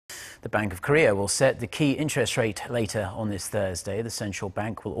The Bank of Korea will set the key interest rate later on this Thursday. The central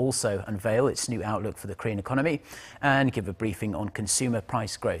bank will also unveil its new outlook for the Korean economy and give a briefing on consumer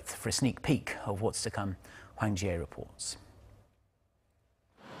price growth. For a sneak peek of what's to come, Hwang Ji-hye reports.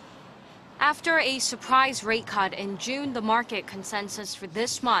 After a surprise rate cut in June, the market consensus for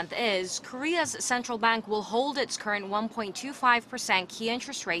this month is Korea's central bank will hold its current 1.25% key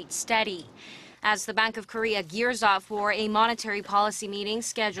interest rate steady. As the Bank of Korea gears up for a monetary policy meeting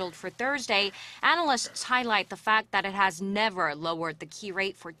scheduled for Thursday, analysts highlight the fact that it has never lowered the key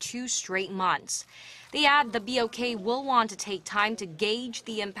rate for 2 straight months. They add the BOK will want to take time to gauge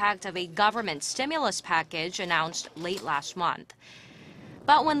the impact of a government stimulus package announced late last month.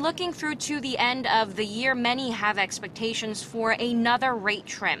 But when looking through to the end of the year, many have expectations for another rate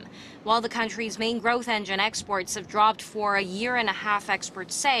trim. While the country's main growth engine, exports, have dropped for a year and a half,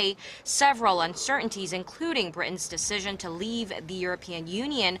 experts say several uncertainties, including Britain's decision to leave the European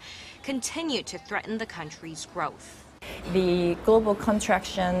Union, continue to threaten the country's growth. The global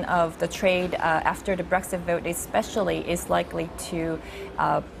contraction of the trade after the Brexit vote especially is likely to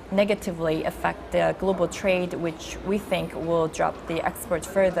negatively affect the global trade, which we think will drop the exports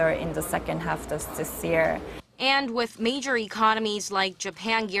further in the second half of this year. And with major economies like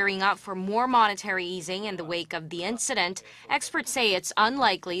Japan gearing up for more monetary easing in the wake of the incident, experts say it's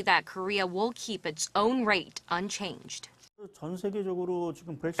unlikely that Korea will keep its own rate unchanged.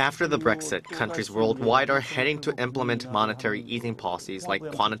 After the Brexit, countries worldwide are heading to implement monetary easing policies like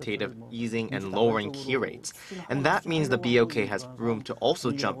quantitative easing and lowering key rates. And that means the BOK has room to also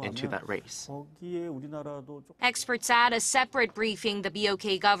jump into that race. Experts add a separate briefing the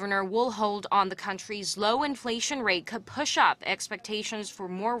BOK governor will hold on the country's low inflation rate could push up expectations for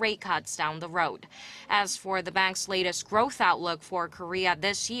more rate cuts down the road. As for the bank's latest growth outlook for Korea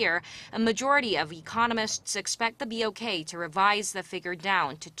this year, a majority of economists expect the BOK to revise the figure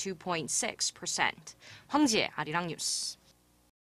down to 2.6%. Hwang Ji-hye, Arirang News.